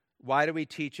 Why do we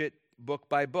teach it book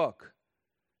by book?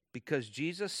 Because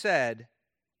Jesus said,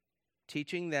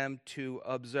 teaching them to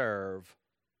observe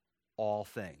all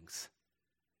things.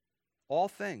 All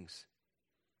things.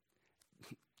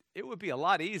 It would be a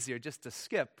lot easier just to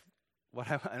skip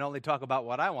and only talk about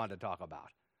what I want to talk about.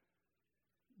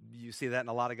 You see that in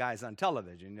a lot of guys on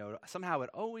television. Somehow it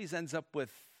always ends up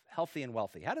with healthy and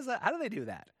wealthy. How do they do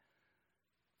that?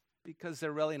 Because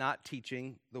they're really not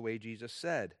teaching the way Jesus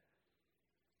said.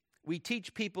 We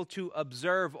teach people to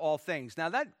observe all things. Now,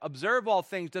 that observe all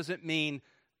things doesn't mean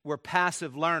we're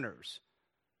passive learners.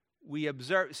 We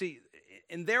observe. See,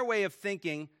 in their way of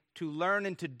thinking, to learn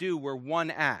and to do were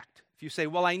one act. If you say,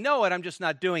 well, I know it, I'm just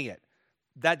not doing it,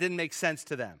 that didn't make sense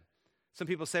to them. Some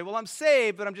people say, well, I'm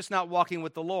saved, but I'm just not walking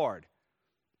with the Lord.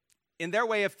 In their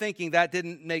way of thinking, that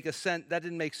didn't make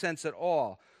sense at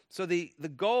all. So the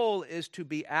goal is to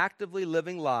be actively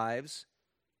living lives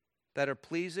that are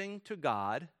pleasing to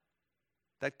God,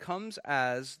 that comes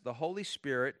as the Holy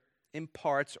Spirit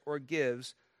imparts or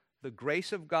gives the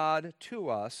grace of God to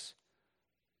us,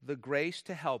 the grace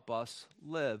to help us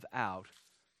live out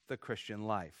the Christian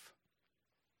life.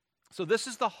 So this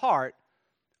is the heart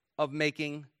of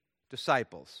making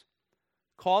disciples,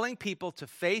 calling people to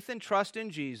faith and trust in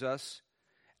Jesus,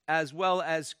 as well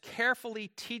as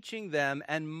carefully teaching them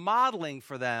and modeling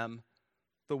for them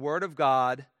the Word of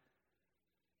God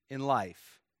in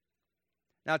life.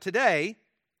 Now today,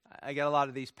 I get a lot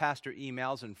of these pastor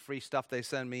emails and free stuff they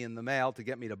send me in the mail to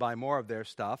get me to buy more of their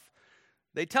stuff.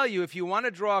 They tell you, if you want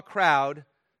to draw a crowd,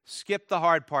 skip the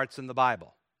hard parts in the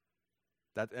Bible.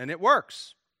 And it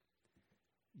works.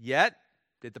 Yet,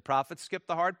 did the prophets skip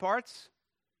the hard parts?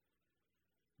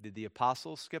 Did the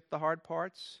apostles skip the hard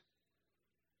parts?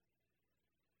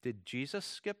 Did Jesus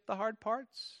skip the hard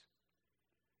parts?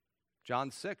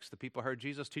 John 6, the people heard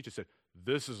Jesus teach and said,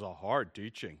 this is a hard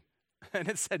teaching. And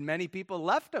it said many people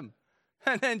left him.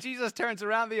 And then Jesus turns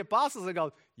around to the apostles and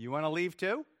goes, you want to leave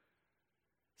too?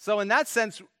 So in that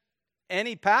sense,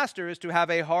 any pastor is to have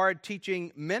a hard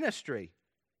teaching ministry.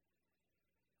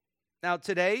 Now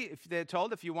today, if they're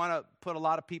told if you want to put a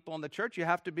lot of people in the church, you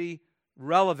have to be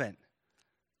relevant.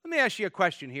 Let me ask you a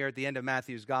question here at the end of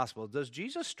Matthew's gospel. Does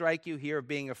Jesus strike you here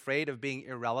being afraid of being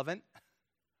irrelevant?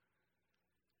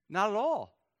 Not at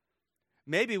all.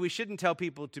 Maybe we shouldn't tell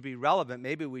people to be relevant.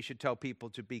 Maybe we should tell people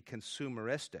to be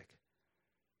consumeristic.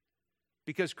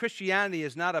 Because Christianity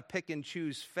is not a pick and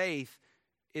choose faith.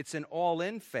 It's an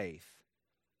all-in faith.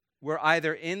 We're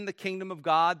either in the kingdom of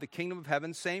God, the kingdom of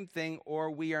heaven, same thing,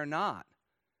 or we are not.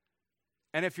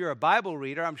 And if you're a Bible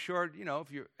reader, I'm sure,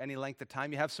 if you're any length of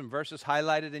time, you have some verses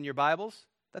highlighted in your Bibles.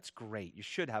 That's great. You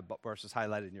should have verses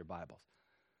highlighted in your Bibles.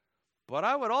 But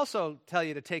I would also tell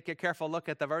you to take a careful look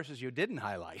at the verses you didn't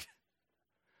highlight.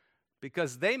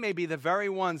 Because they may be the very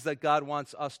ones that God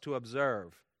wants us to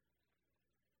observe.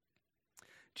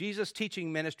 Jesus'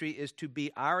 teaching ministry is to be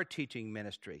our teaching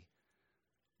ministry.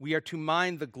 We are to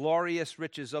mind the glorious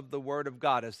riches of the Word of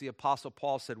God. As the Apostle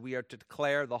Paul said, we are to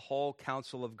declare the whole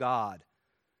counsel of God.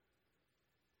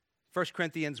 1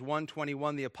 Corinthians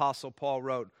 1:21, the Apostle Paul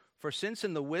wrote, For since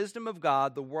in the wisdom of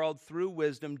God, the world through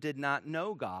wisdom did not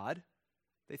know God,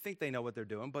 they think they know what they're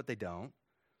doing, but they don't.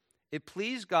 It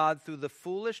pleased God through the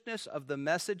foolishness of the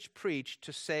message preached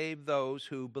to save those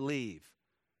who believe.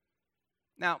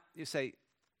 Now, you say,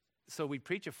 so we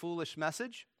preach a foolish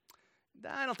message?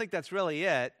 I don't think that's really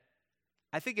it.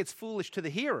 I think it's foolish to the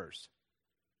hearers.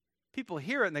 People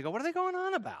hear it and they go, what are they going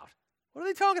on about? What are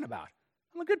they talking about?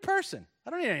 I'm a good person. I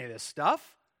don't need any of this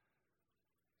stuff.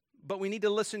 But we need to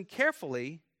listen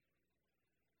carefully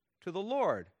to the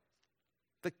Lord.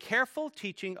 The careful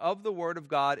teaching of the Word of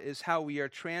God is how we are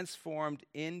transformed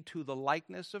into the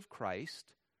likeness of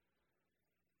Christ.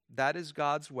 That is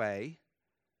God's way.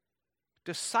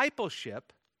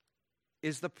 Discipleship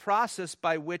is the process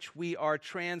by which we are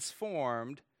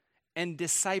transformed, and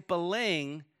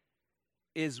discipling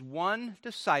is one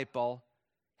disciple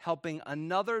helping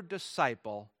another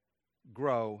disciple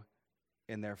grow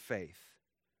in their faith.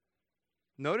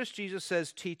 Notice Jesus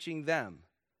says teaching them.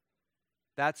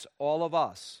 That's all of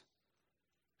us.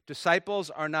 Disciples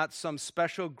are not some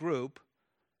special group.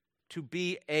 To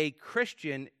be a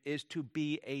Christian is to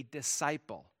be a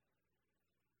disciple.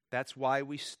 That's why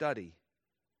we study.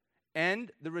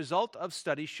 And the result of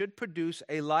study should produce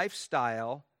a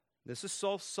lifestyle, this is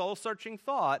soul-searching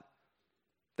thought,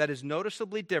 that is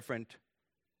noticeably different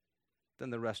than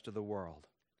the rest of the world.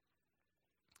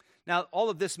 Now, all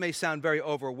of this may sound very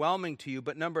overwhelming to you,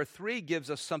 but number 3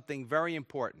 gives us something very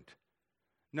important.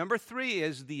 Number 3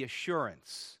 is the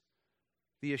assurance.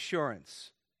 The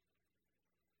assurance.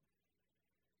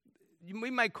 We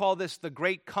might call this the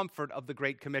great comfort of the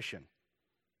Great Commission.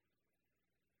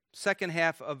 Second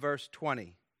half of verse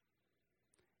 20.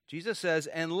 Jesus says,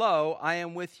 and lo, I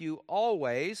am with you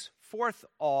always, fourth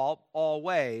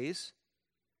always,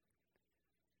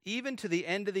 even to the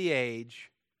end of the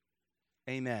age.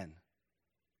 Amen.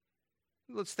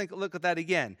 Let's look at that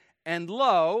again. And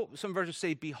lo, some versions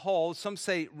say behold, some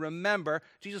say remember.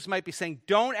 Jesus might be saying,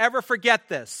 don't ever forget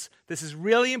this. This is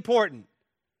really important.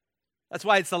 That's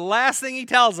why it's the last thing he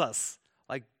tells us.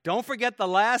 Like, don't forget the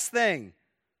last thing.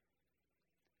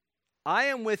 I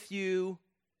am with you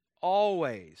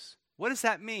always. What does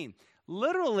that mean?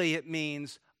 Literally, it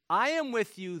means I am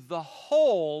with you the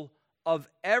whole of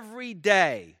every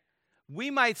day. We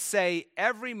might say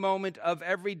every moment of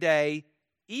every day,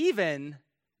 even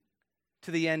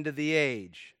to the end of the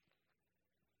age.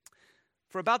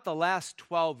 For about the last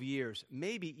 12 years,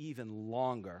 maybe even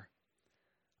longer,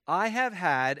 I have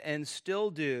had and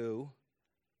still do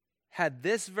had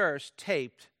this verse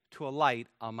taped to a light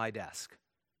on my desk.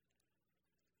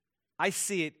 I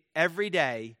see it every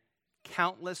day,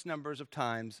 countless numbers of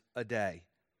times a day.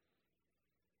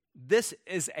 This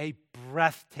is a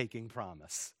breathtaking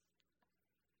promise.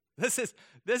 This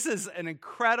is an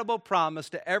incredible promise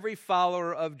to every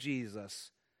follower of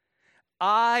Jesus.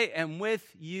 I am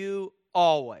with you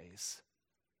always.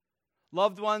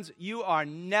 Loved ones, you are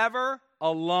never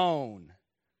alone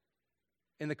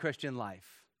in the Christian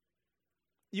life.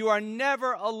 You are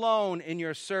never alone in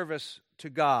your service to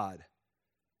God.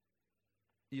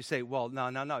 You say, well,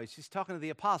 no. He's talking to the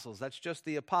apostles. That's just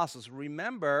the apostles.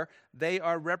 Remember, they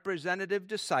are representative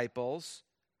disciples.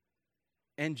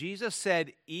 And Jesus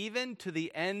said, even to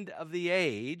the end of the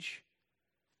age,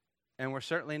 and we're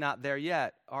certainly not there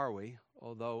yet, are we?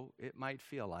 Although it might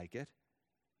feel like it.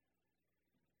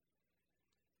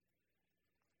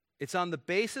 It's on the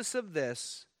basis of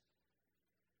this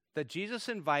that Jesus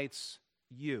invites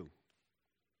you.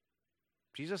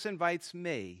 Jesus invites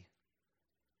me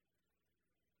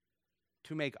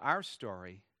to make our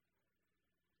story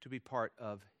to be part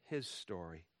of his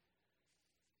story.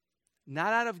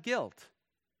 Not out of guilt,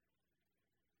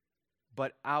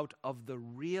 but out of the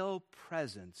real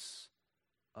presence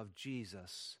of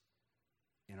Jesus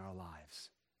in our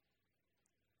lives.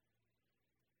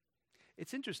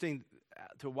 It's interesting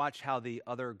to watch how the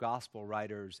other gospel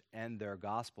writers end their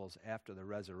gospels after the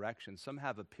resurrection. Some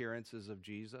have appearances of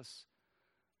Jesus.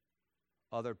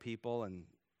 Other people, and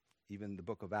even the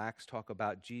book of Acts, talk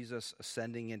about Jesus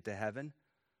ascending into heaven.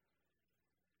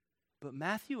 But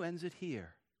Matthew ends it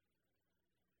here.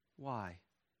 Why?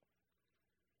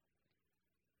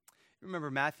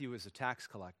 Remember, Matthew was a tax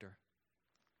collector.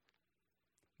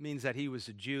 It means that he was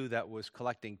a Jew that was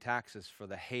collecting taxes for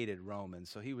the hated Romans.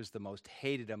 So he was the most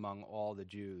hated among all the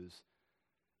Jews.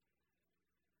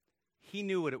 He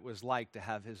knew what it was like to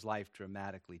have his life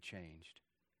dramatically changed.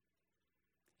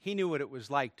 He knew what it was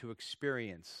like to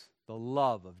experience the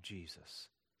love of Jesus.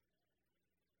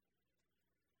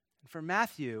 And for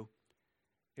Matthew,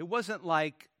 it wasn't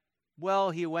like,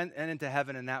 well, he went into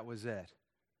heaven and that was it.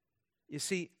 You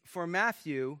see, for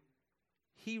Matthew,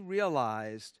 he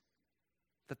realized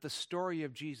that the story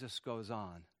of Jesus goes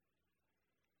on.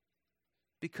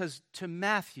 Because to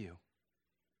Matthew,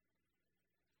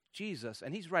 Jesus,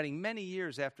 and he's writing many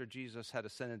years after Jesus had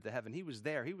ascended to heaven, he was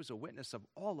there, he was a witness of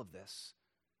all of this.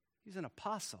 He's an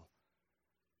apostle.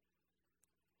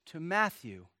 To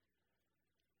Matthew,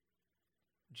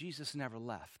 Jesus never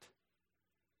left.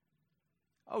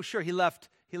 Oh, sure, he left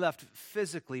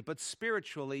physically, but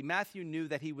spiritually, Matthew knew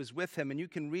that he was with him, and you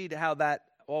can read how that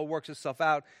all works itself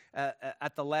out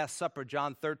at the Last Supper,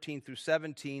 John 13 through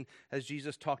 17, as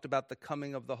Jesus talked about the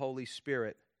coming of the Holy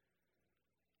Spirit.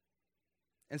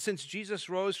 And since Jesus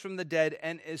rose from the dead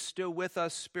and is still with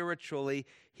us spiritually,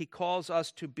 he calls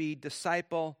us to be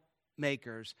disciple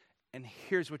makers. And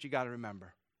here's what you got to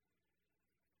remember.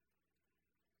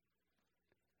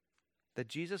 That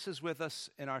Jesus is with us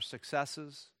in our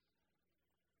successes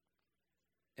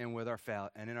and with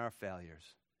in our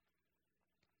failures.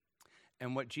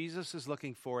 And what Jesus is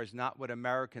looking for is not what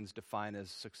Americans define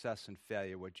as success and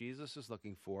failure. What Jesus is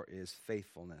looking for is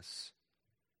faithfulness.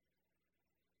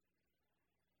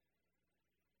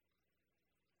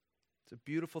 It's a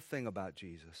beautiful thing about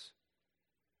Jesus.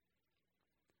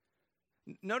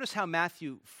 Notice how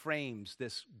Matthew frames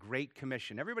this Great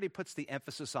Commission. Everybody puts the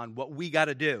emphasis on what we got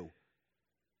to do.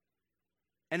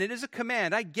 And it is a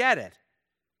command, I get it.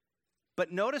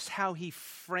 But notice how he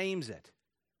frames it.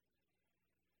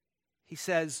 He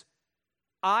says,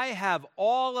 I have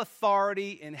all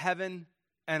authority in heaven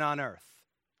and on earth.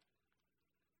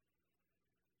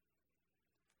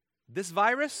 This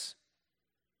virus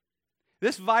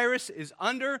is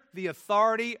under the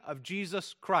authority of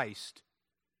Jesus Christ.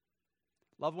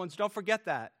 Loved ones, don't forget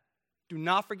that. Do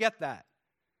not forget that.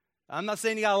 I'm not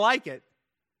saying you got to like it,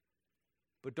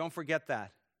 but don't forget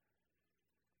that.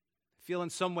 I feel in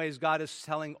some ways God is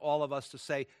telling all of us to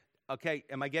say, okay,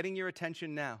 am I getting your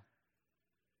attention now?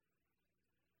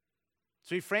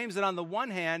 So he frames it on the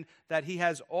one hand that he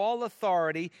has all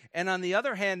authority, and on the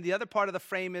other hand, the other part of the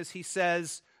frame is he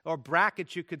says, or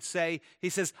brackets you could say, he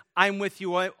says, I'm with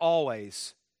you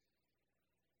always.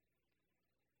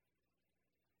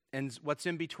 And what's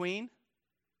in between?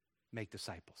 Make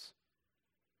disciples.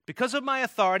 Because of my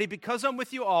authority, because I'm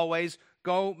with you always,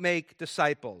 go make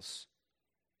disciples.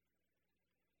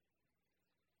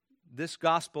 This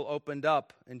gospel opened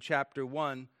up in chapter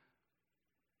 1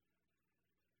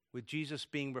 with Jesus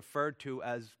being referred to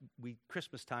as,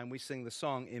 Christmas time, we sing the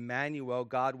song, Emmanuel,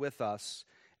 God with us.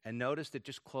 And notice it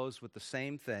just closed with the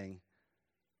same thing,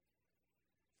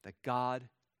 that God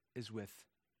is with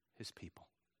his people.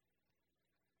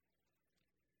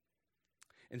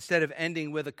 Instead of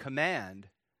ending with a command,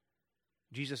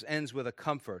 Jesus ends with a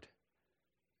comfort.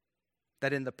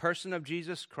 That in the person of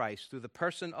Jesus Christ, through the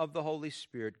person of the Holy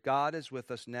Spirit, God is with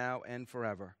us now and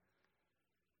forever.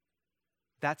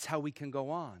 That's how we can go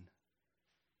on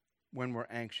when we're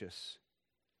anxious.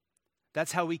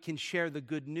 That's how we can share the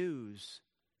good news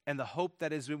and the hope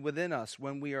that is within us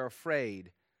when we are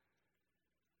afraid,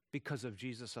 because of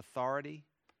Jesus' authority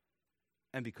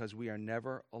and because we are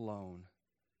never alone.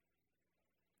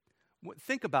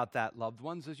 Think about that, loved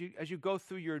ones, as you go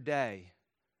through your day.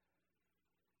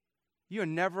 You're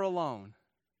never alone.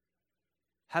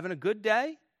 Having a good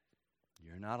day?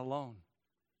 You're not alone.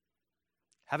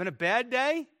 Having a bad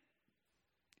day?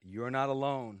 You're not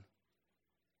alone.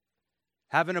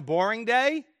 Having a boring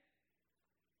day?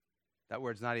 That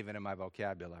word's not even in my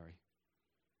vocabulary.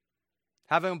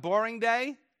 Having a boring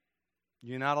day?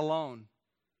 You're not alone.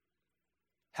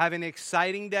 Having an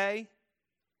exciting day?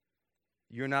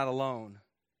 You're not alone.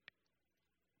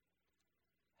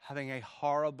 Having a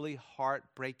horribly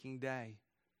heartbreaking day?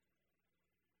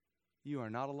 You are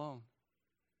not alone.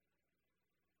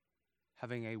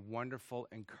 Having a wonderful,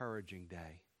 encouraging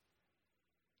day?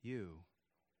 You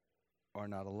are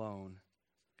not alone.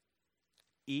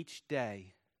 Each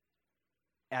day,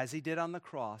 as he did on the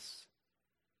cross,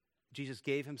 Jesus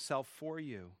gave himself for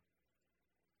you.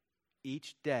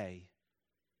 Each day,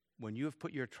 when you have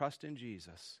put your trust in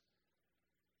Jesus,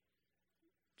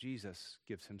 Jesus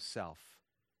gives himself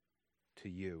to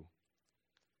you.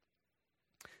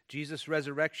 Jesus'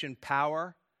 resurrection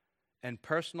power and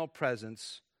personal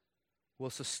presence will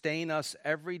sustain us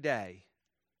every day,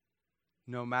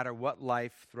 no matter what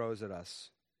life throws at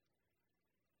us.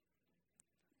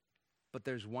 But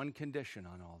there's one condition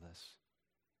on all this.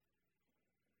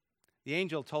 The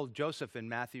angel told Joseph in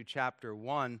Matthew chapter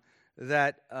 1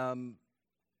 that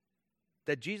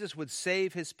Jesus would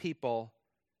save his people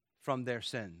from their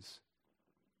sins.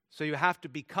 So you have to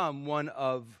become one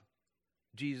of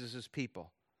Jesus'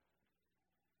 people.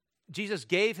 Jesus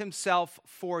gave himself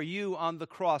for you on the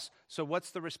cross. So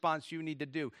what's the response you need to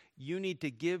do? You need to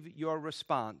give your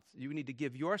response. You need to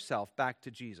give yourself back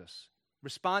to Jesus.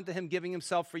 Respond to him giving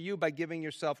himself for you by giving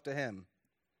yourself to him.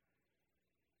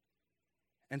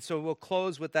 And so we'll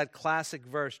close with that classic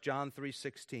verse, John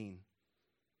 3:16.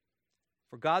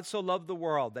 For God so loved the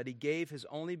world that he gave his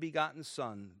only begotten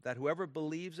Son, that whoever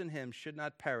believes in him should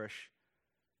not perish,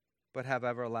 but have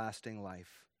everlasting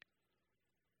life.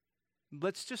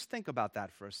 Let's just think about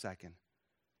that for a second.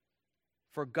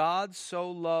 For God so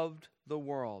loved the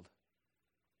world.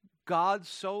 God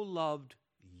so loved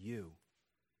you.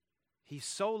 He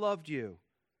so loved you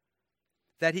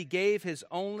that he gave his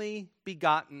only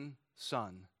begotten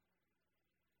Son.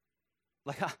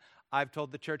 Like I've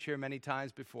told the church here many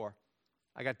times before,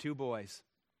 I got 2 boys.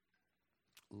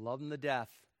 Love them to death.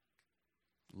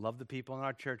 Love the people in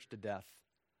our church to death.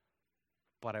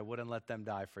 But I wouldn't let them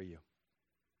die for you.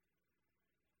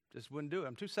 Just wouldn't do it.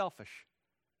 I'm too selfish.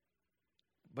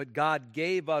 But God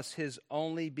gave us his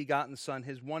only begotten Son,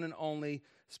 his one and only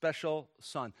special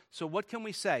Son. So what can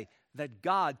we say? That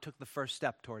God took the first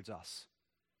step towards us.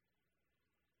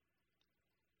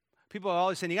 People are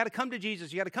always saying, you got to come to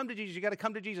Jesus, you got to come to Jesus, you got to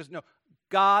come to Jesus. No,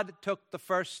 God took the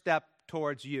first step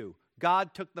towards you.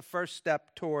 God took the first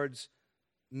step towards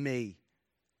me.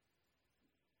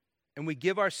 And we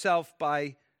give ourselves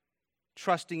by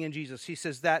trusting in Jesus. He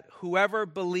says that whoever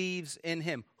believes in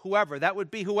him, whoever, that would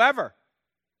be whoever.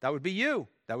 That would be you.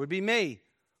 That would be me.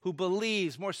 Who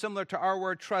believes, more similar to our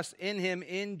word, trust in him,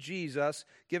 in Jesus,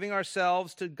 giving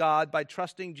ourselves to God by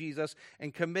trusting Jesus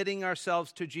and committing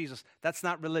ourselves to Jesus. That's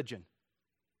not religion.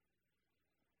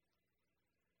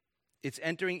 It's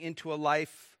entering into a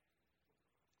life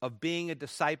of being a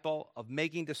disciple, of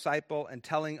making disciple and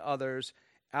telling others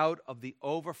out of the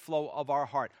overflow of our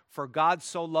heart. For God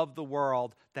so loved the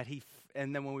world that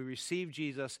and then when we receive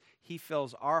Jesus, he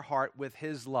fills our heart with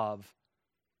his love.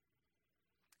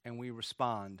 And we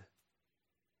respond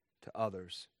to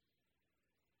others.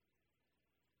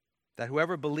 That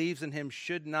whoever believes in him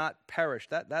should not perish.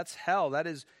 That's hell. That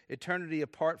is eternity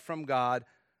apart from God,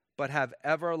 but have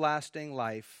everlasting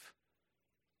life.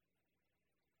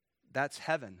 That's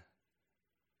heaven.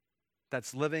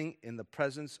 That's living in the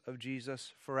presence of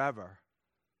Jesus forever,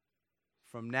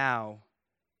 from now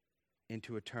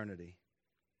into eternity.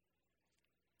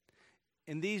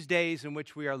 In these days in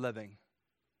which we are living,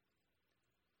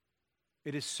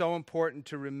 it is so important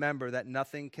to remember that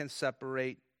nothing can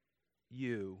separate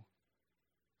you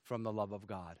from the love of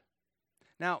God.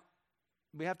 Now,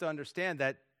 we have to understand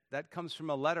that that comes from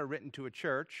a letter written to a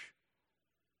church.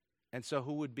 And so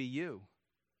who would be you?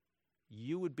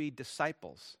 You would be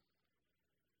disciples,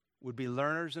 would be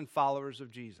learners and followers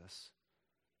of Jesus.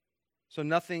 So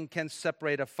nothing can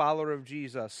separate a follower of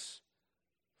Jesus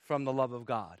from the love of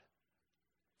God.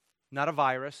 Not a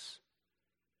virus,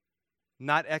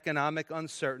 not economic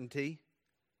uncertainty,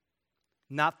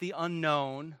 not the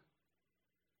unknown,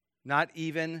 not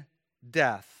even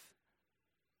death.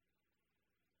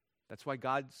 That's why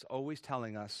God's always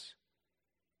telling us,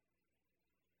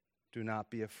 do not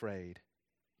be afraid.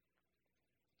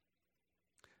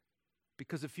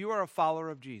 Because if you are a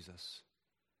follower of Jesus,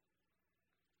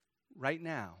 right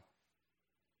now,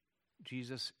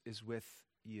 Jesus is with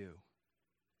you.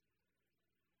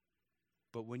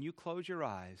 But when you close your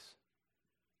eyes,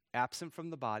 absent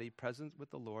from the body, present with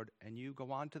the Lord, and you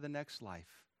go on to the next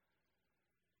life,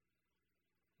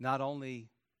 not only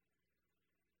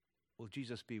will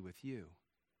Jesus be with you,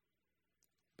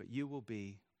 but you will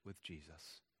be with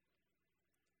Jesus.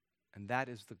 And that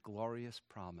is the glorious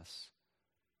promise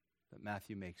that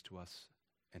Matthew makes to us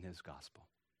in his gospel.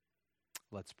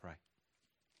 Let's pray.